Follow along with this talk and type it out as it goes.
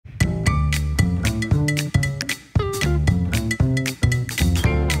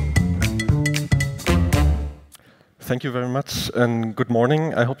thank you very much, and good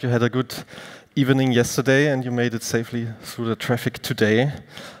morning. I hope you had a good evening yesterday and you made it safely through the traffic today.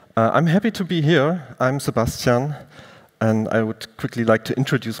 I'm happy to be here. I'm Sebastian, and I would quickly like to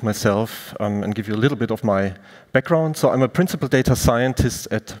introduce myself and give you a little bit of my background. So I'm a principal data scientist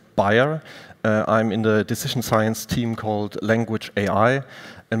at Bayer. I'm in the decision science team called Language AI,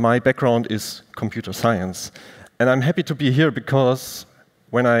 and my background is computer science. And I'm happy to be here because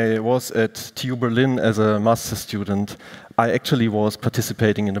when I was at TU Berlin as a master's student, I actually was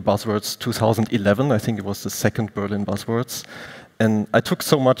participating in the buzzwords 2011. I think it was the second Berlin buzzwords. And I took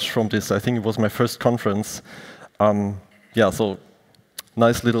so much from this. I think it was my first conference. So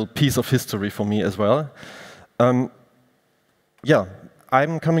nice little piece of history for me as well. I'm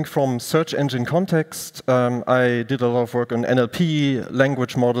coming from search engine context. I did a lot of work on NLP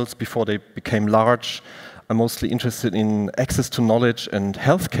language models before they became large. I'm mostly interested in access to knowledge and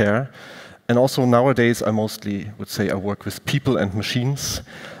healthcare. And also nowadays, I mostly would say I work with people and machines.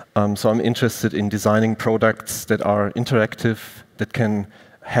 So I'm interested in designing products that are interactive, that can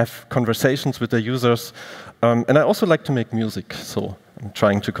have conversations with their users. And I also like to make music, so I'm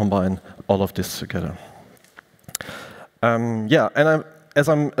trying to combine all of this together. As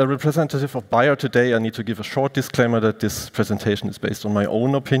I'm a representative of Bayer today, I need to give a short disclaimer that this presentation is based on my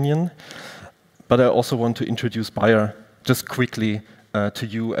own opinion. But I also want to introduce Bayer just quickly to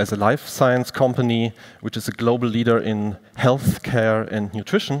you as a life science company, which is a global leader in healthcare and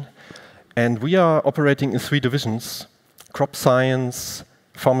nutrition. And we are operating in 3 divisions: crop science,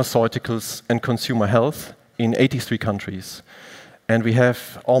 pharmaceuticals, and consumer health in 83 countries. And we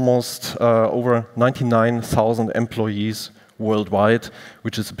have almost over 99,000 employees worldwide,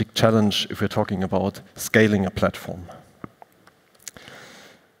 which is a big challenge if we're talking about scaling a platform.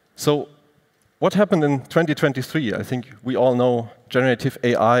 So what happened in 2023? I think we all know generative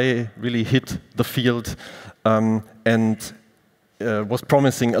AI really hit the field and was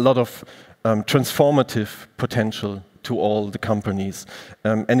promising a lot of transformative potential to all the companies.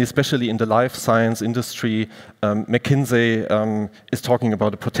 And especially in the life science industry, McKinsey is talking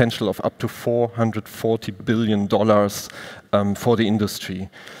about a potential of up to $440 billion for the industry.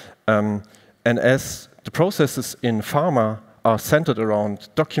 And as the processes in pharma are centered around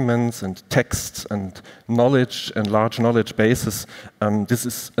documents and texts and knowledge and large knowledge bases, this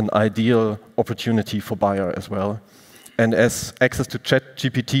is an ideal opportunity for Bayer as well. And as access to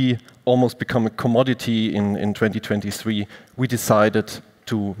ChatGPT almost become a commodity in 2023, we decided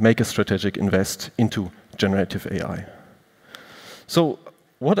to make a strategic invest into generative AI. So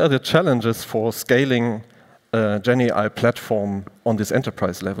what are the challenges for scaling a GenAI platform on this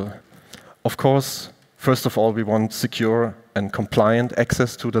enterprise level? Of course, first of all, we want secure and compliant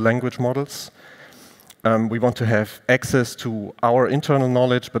access to the language models. We want to have access to our internal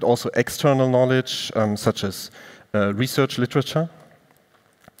knowledge, but also external knowledge, such as research literature.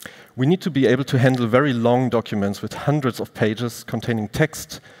 We need to be able to handle very long documents with hundreds of pages containing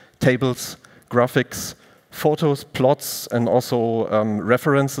text, tables, graphics, photos, plots, and also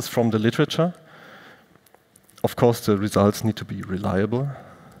references from the literature. Of course, the results need to be reliable.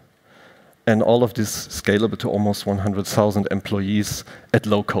 And all of this scalable to almost 100,000 employees at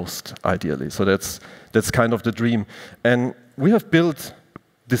low cost, ideally. So that's kind of the dream. And we have built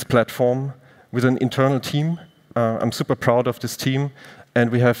this platform with an internal team. I'm super proud of this team.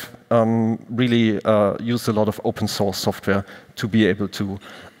 And we have really used a lot of open source software to be able to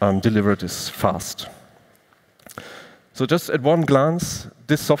deliver this fast. So just at one glance,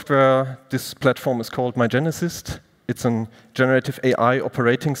 this platform is called MyGenesys. It's a generative AI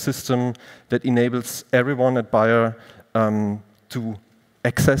operating system that enables everyone at Bayer to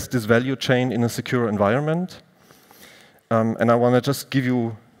access this value chain in a secure environment. And I want to just give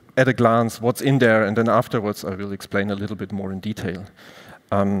you, at a glance, what's in there, and then afterwards I will explain a little bit more in detail.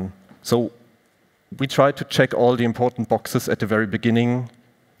 So we try to check all the important boxes at the very beginning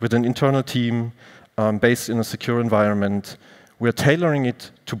with an internal team based in a secure environment. We're tailoring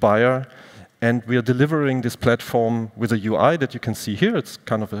it to Bayer. And we are delivering this platform with a UI that you can see here. It's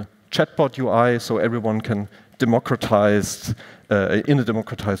kind of a chatbot UI, so everyone can in a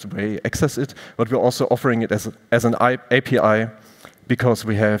democratized way, access it. But we're also offering it as an API because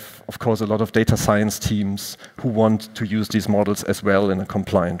we have, of course, a lot of data science teams who want to use these models as well in a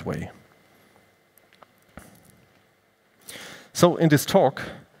compliant way. So in this talk,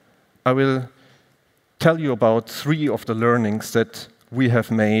 I will tell you about 3 of the learnings that we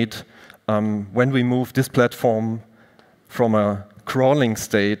have made when we move this platform from a crawling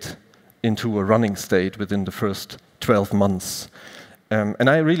state into a running state within the first 12 months. And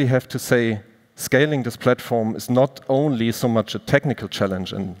I really have to say, scaling this platform is not only so much a technical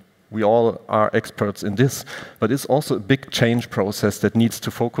challenge, and We all are experts in this, but it's also a big change process that needs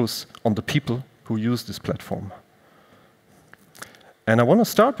to focus on the people who use this platform. And I want to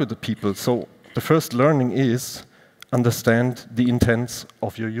start with the people. So the first learning is understand the intents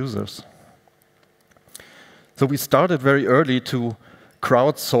of your users. So we started very early to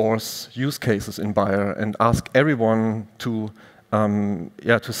crowdsource use cases in Bayer and ask everyone to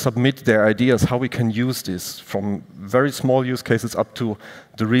submit their ideas how we can use this, from very small use cases up to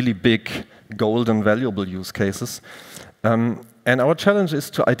the really big, golden, valuable use cases. And our challenge is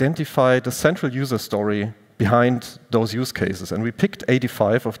to identify the central user story behind those use cases. And we picked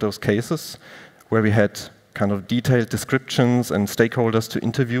 85 of those cases where we had kind of detailed descriptions and stakeholders to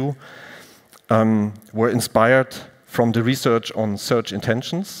interview, were inspired from the research on search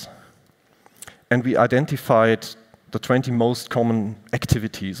intentions. And we identified the 20 most common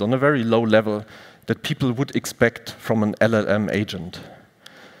activities on a very low level that people would expect from an LLM agent.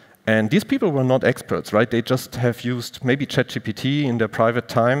 And these people were not experts, right? They just have used maybe ChatGPT in their private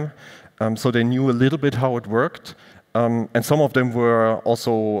time, so they knew a little bit how it worked. And some of them were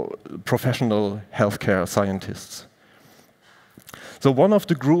also professional healthcare scientists. So one of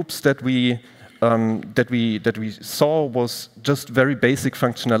the groups that we saw was just very basic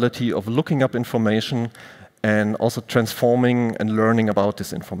functionality of looking up information and also transforming and learning about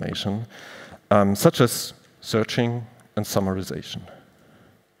this information, such as searching and summarization.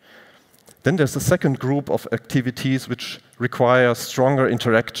 Then there's a second group of activities which require stronger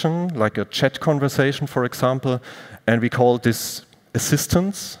interaction, like a chat conversation, for example, and we call this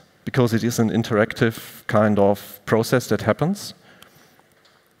assistance because it is an interactive kind of process that happens.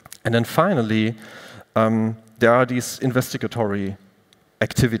 And then finally, there are these investigatory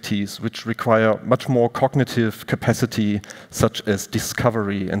activities which require much more cognitive capacity, such as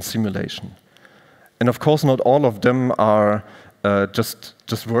discovery and simulation. And of course, not all of them are just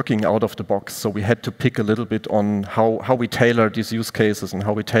working out of the box. So we had to pick a little bit on how we tailor these use cases and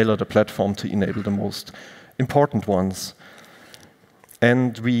how we tailor the platform to enable the most important ones.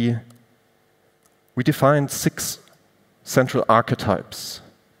 And we defined 6 central archetypes,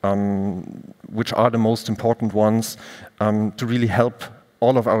 which are the most important ones to really help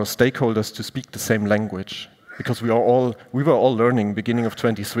all of our stakeholders to speak the same language. Because we were all learning, beginning of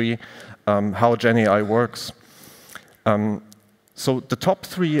 23, how GenAI works. So the top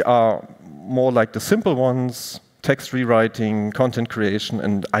 3 are more like the simple ones: text rewriting, content creation,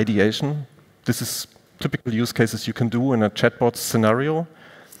 and ideation. This is typical use cases you can do in a chatbot scenario.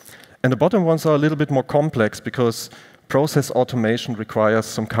 And the bottom ones are a little bit more complex because process automation requires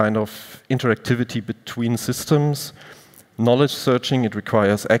some kind of interactivity between systems. Knowledge searching, it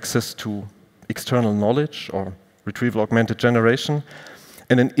requires access to external knowledge or retrieval augmented generation.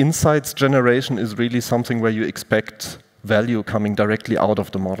 And then insights generation is really something where you expect value coming directly out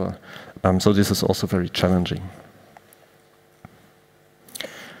of the model. So this is also very challenging.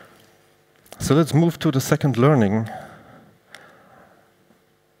 So let's move to the second learning.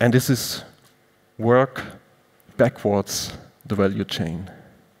 And this is work backwards the value chain.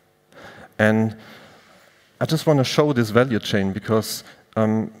 And I just want to show this value chain because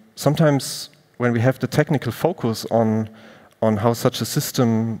sometimes when we have the technical focus on how such a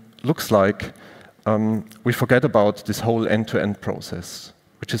system looks like, we forget about this whole end-to-end process,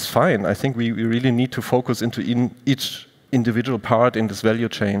 which is fine. I think we really need to focus into each individual part in this value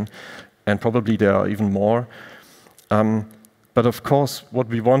chain, and probably there are even more. But of course, what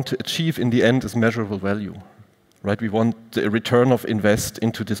we want to achieve in the end is measurable value, right? We want a return of invest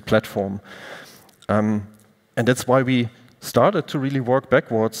into this platform. And that's why we started to really work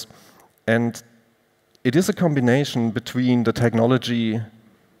backwards. And it is a combination between the technology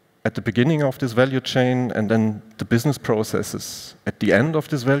at the beginning of this value chain and then the business processes at the end of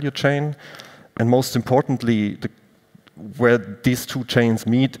this value chain. And most importantly, where these two chains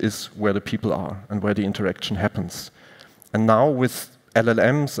meet is where the people are and where the interaction happens. And now with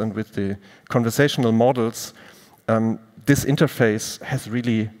LLMs and with the conversational models, this interface has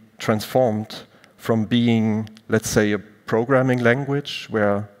really transformed from being, let's say, a programming language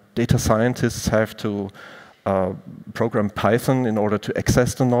where data scientists have to program Python in order to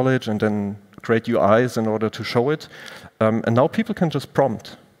access the knowledge and then create UIs in order to show it. And now people can just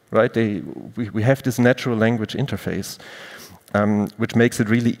prompt, right? We have this natural language interface, which makes it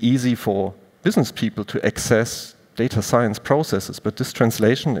really easy for business people to access data science processes. But this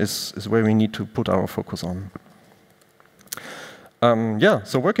translation is where we need to put our focus on.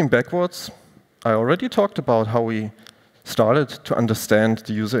 So working backwards, I already talked about how we started to understand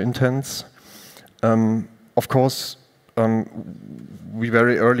the user intents. Of course, we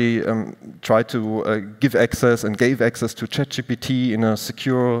very early tried to give access and gave access to ChatGPT in a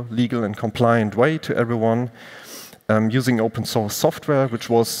secure, legal, and compliant way to everyone, using open source software, which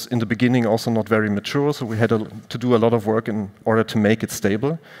was in the beginning also not very mature, so we had to do a lot of work in order to make it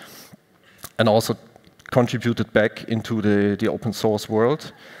stable, and also contributed back into the open source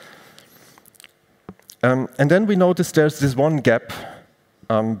world. And then we noticed there's this one gap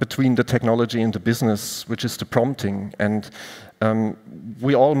between the technology and the business, which is the prompting. And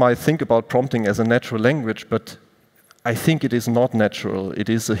we all might think about prompting as a natural language, but I think it is not natural. It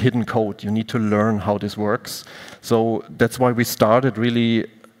is a hidden code. You need to learn how this works. So that's why we started really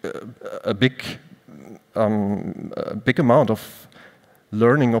a big amount of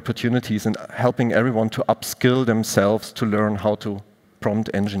learning opportunities and helping everyone to upskill themselves to learn how to prompt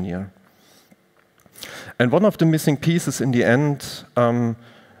engineer. And one of the missing pieces in the end,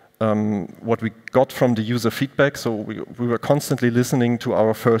 what we got from the user feedback, so we were constantly listening to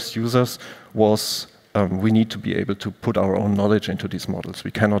our first users, was we need to be able to put our own knowledge into these models.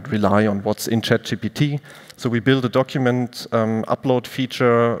 We cannot rely on what's in ChatGPT. So we built a document upload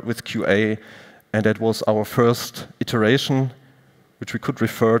feature with QA, and that was our first iteration, which we could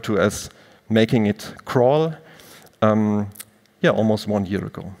refer to as making it crawl, almost 1 year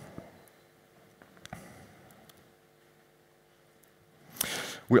ago.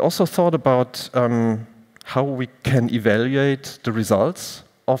 We also thought about how we can evaluate the results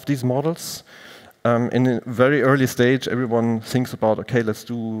of these models. In a very early stage, everyone thinks about, okay, let's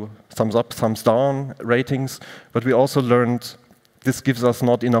do thumbs up, thumbs down ratings. But we also learned this gives us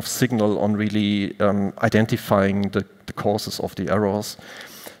not enough signal on really identifying the causes of the errors.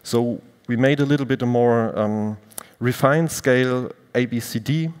 So we made a little bit more refined scale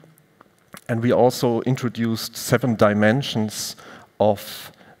ABCD, and we also introduced 7 dimensions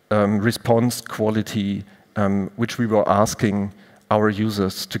of response quality, which we were asking our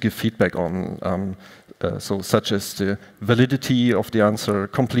users to give feedback on, so such as the validity of the answer,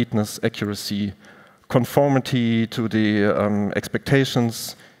 completeness, accuracy, conformity to the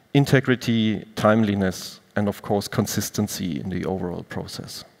expectations, integrity, timeliness, and of course consistency in the overall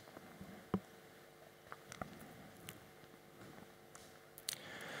process.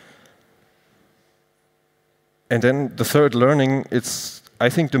 And then the third learning, it's I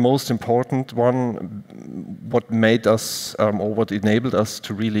think the most important one, what made us or what enabled us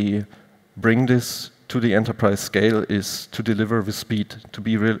to really bring this to the enterprise scale is to deliver with speed, to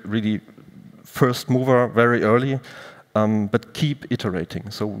be really first mover very early, but keep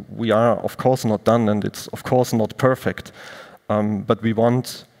iterating. So we are of course not done, and it's of course not perfect, but we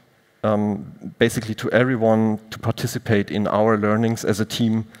want basically to everyone to participate in our learnings as a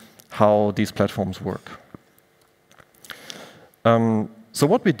team, how these platforms work. So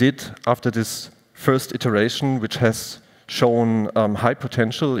what we did after this first iteration, which has shown high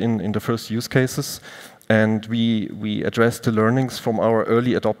potential in the first use cases, and we addressed the learnings from our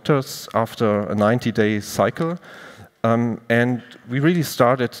early adopters after a 90-day cycle, and we really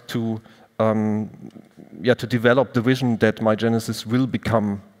started to develop the vision that MyGenesis will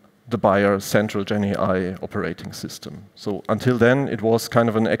become the Bayer central GenAI operating system. So until then, it was kind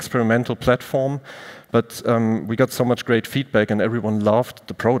of an experimental platform, but we got so much great feedback and everyone loved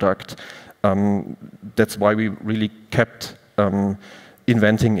the product. That's why we really kept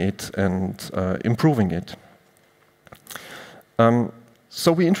inventing it and improving it.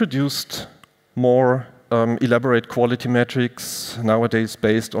 So we introduced more elaborate quality metrics, nowadays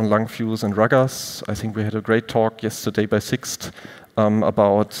based on Langfuse and Ragas. I think we had a great talk yesterday by Sixt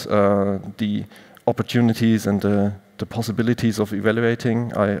about the opportunities and the possibilities of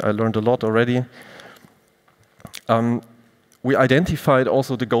evaluating. I learned a lot already. We identified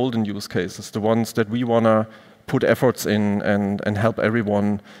also the golden use cases, the ones that we want to put efforts in and help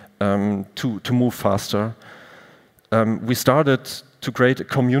everyone to move faster. We started to create a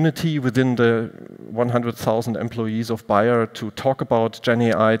community within the 100,000 employees of Bayer to talk about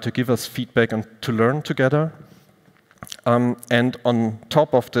GenAI, to give us feedback and to learn together. And on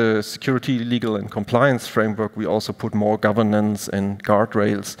top of the security, legal, and compliance framework, we also put more governance and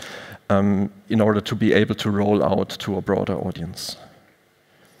guardrails in order to be able to roll out to a broader audience.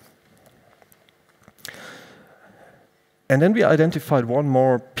 And then we identified one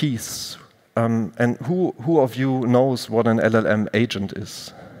more piece. And who of you knows what an LLM agent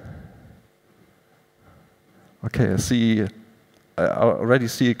is? Okay, I already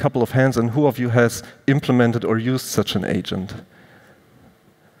see a couple of hands. And who of you has implemented or used such an agent?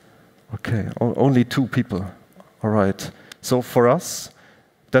 Okay, only 2 people. All right. So for us,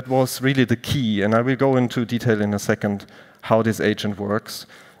 that was really the key. And I will go into detail in a second how this agent works.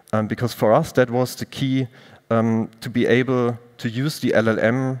 Because for us, that was the key to be able to use the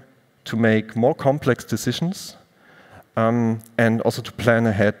LLM to make more complex decisions, and also to plan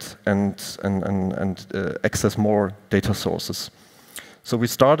ahead and access more data sources. So we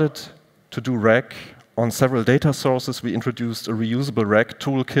started to do RAG on several data sources. We introduced a reusable RAG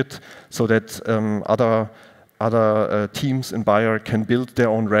toolkit so that other teams in Bayer can build their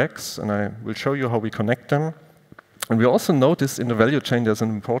own RAGs, and I will show you how we connect them. And we also noticed in the value chain there's an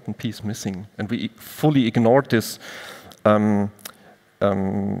important piece missing, and we fully ignored this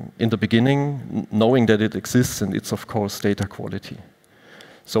in the beginning, knowing that it exists, and it's of course data quality.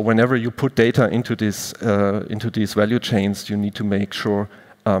 So whenever you put data into these value chains, you need to make sure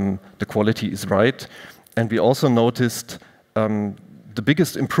the quality is right. And we also noticed the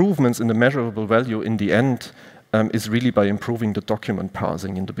biggest improvements in the measurable value in the end is really by improving the document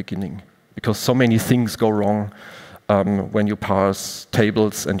parsing in the beginning, because so many things go wrong when you parse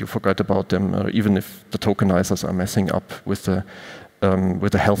tables and you forget about them, or even if the tokenizers are messing up with the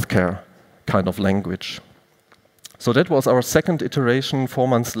healthcare kind of language. So that was our second iteration 4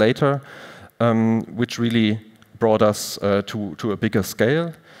 months later, which really brought us to a bigger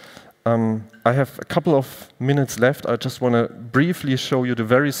scale. I have a couple of minutes left. I just want to briefly show you the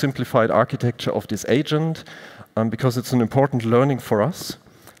very simplified architecture of this agent, because it's an important learning for us.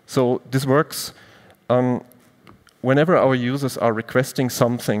 So this works whenever our users are requesting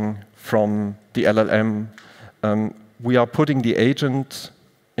something from the LLM, we are putting the agent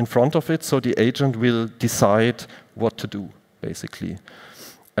in front of it, so the agent will decide what to do, basically.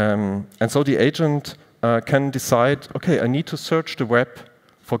 And so the agent can decide, okay, I need to search the web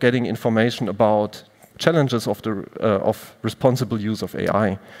for getting information about challenges of responsible use of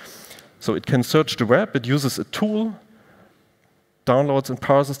AI. So it can search the web, it uses a tool, downloads and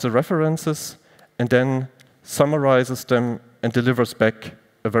parses the references, and then summarizes them and delivers back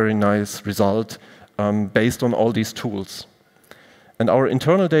a very nice result based on all these tools. And our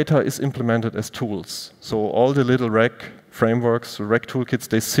internal data is implemented as tools. So all the little RAG frameworks, RAG toolkits,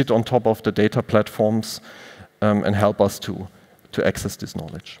 they sit on top of the data platforms and help us to access this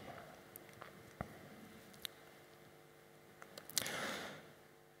knowledge.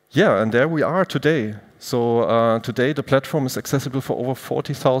 Yeah, and there we are today. So today the platform is accessible for over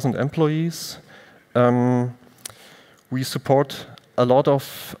 40,000 employees. We support a lot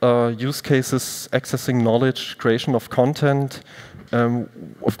of use cases, accessing knowledge, creation of content.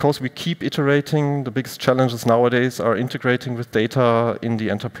 Of course, we keep iterating. The biggest challenges nowadays are integrating with data in the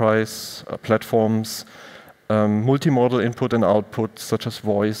enterprise platforms, multimodal input and output, such as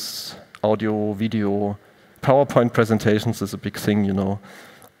voice, audio, video. PowerPoint presentations is a big thing, you know.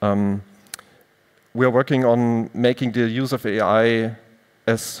 We are working on making the use of AI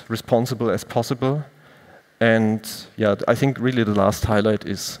as responsible as possible. And yeah, I think really the last highlight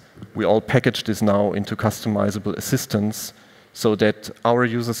is we all package this now into customizable assistants so that our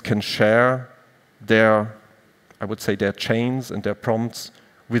users can share their, I would say, their chains and their prompts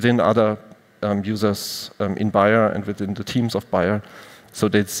within other users in Bayer and within the teams of Bayer, so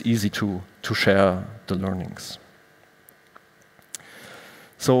that it's easy to share the learnings.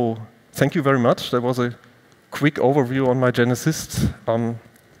 So thank you very much. That was a quick overview on my Genesis, and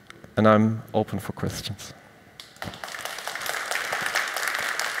I'm open for questions.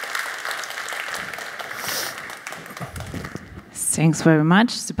 Thanks very much,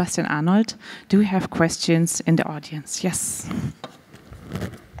 Sebastian, Arnold. Do we have questions in the audience? Yes.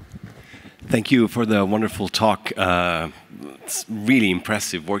 Thank you for the wonderful talk. It's really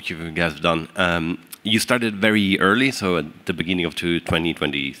impressive work you guys have done. You started very early, so at the beginning of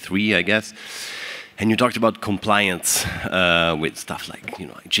 2023, I guess. And you talked about compliance with stuff like, you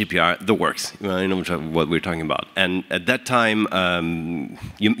know, GDPR, the works. You know what we're talking about. And at that time,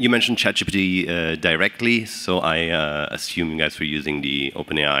 you mentioned ChatGPT directly, so I assume you guys were using the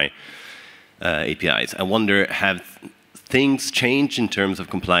OpenAI APIs. I wonder, have things changed in terms of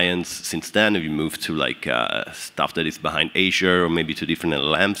compliance since then? Have you moved to like stuff that is behind Azure or maybe to different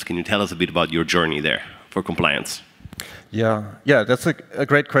LLMs? Can you tell us a bit about your journey there for compliance? Yeah, that's a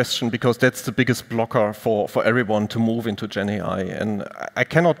great question, because that's the biggest blocker for everyone to move into GenAI. And I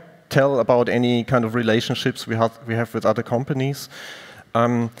cannot tell about any kind of relationships we have with other companies.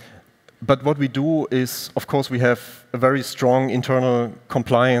 But what we do is, of course, we have a very strong internal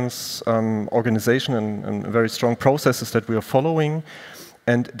compliance organization and very strong processes that we are following.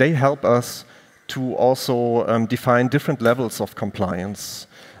 And they help us to also define different levels of compliance.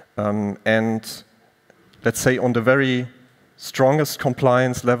 And let's say on the very strongest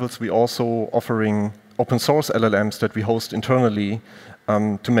compliance levels, we also offering open source LLMs that we host internally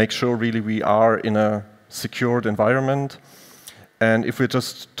to make sure really we are in a secured environment. And if we're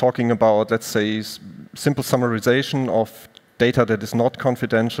just talking about, let's say, simple summarization of data that is not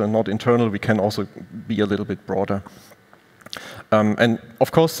confidential and not internal, we can also be a little bit broader. And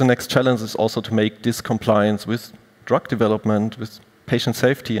of course, the next challenge is also to make this compliance with drug development, with patient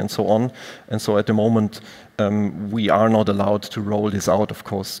safety, and so on. And so at the moment, we are not allowed to roll this out, of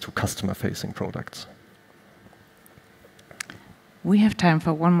course, to customer-facing products. We have time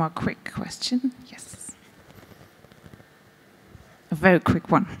for one more quick question. Yes. A very quick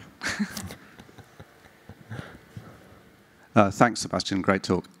one. Thanks, Sebastian. Great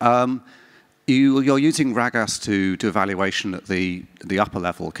talk. You're using RAGAS to do evaluation at the upper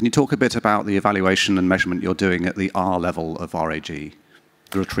level. Can you talk a bit about the evaluation and measurement you're doing at the R level of RAG,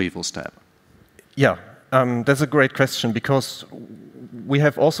 the retrieval step? Yeah, that's a great question, because we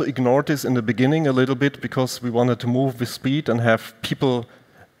have also ignored this in the beginning a little bit, because we wanted to move with speed and have people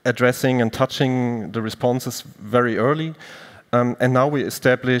addressing and touching the responses very early. And now we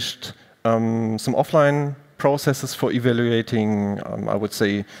established some offline processes for evaluating, I would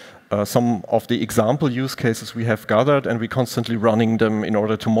say, some of the example use cases we have gathered, and we're constantly running them in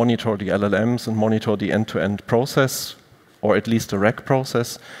order to monitor the LLMs and monitor the end-to-end process, or at least the RAG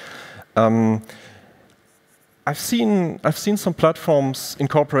process. I've seen some platforms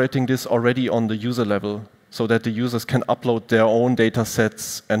incorporating this already on the user level, so that the users can upload their own data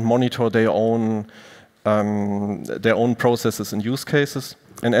sets and monitor their own processes and use cases.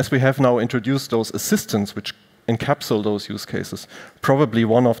 And as we have now introduced those assistants which encapsulate those use cases, probably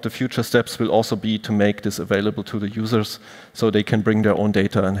one of the future steps will also be to make this available to the users, so they can bring their own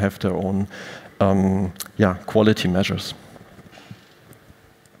data and have their own quality measures.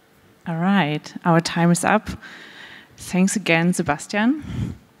 All right, our time is up. Thanks again, Sebastian.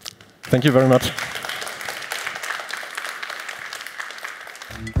 Thank you very much.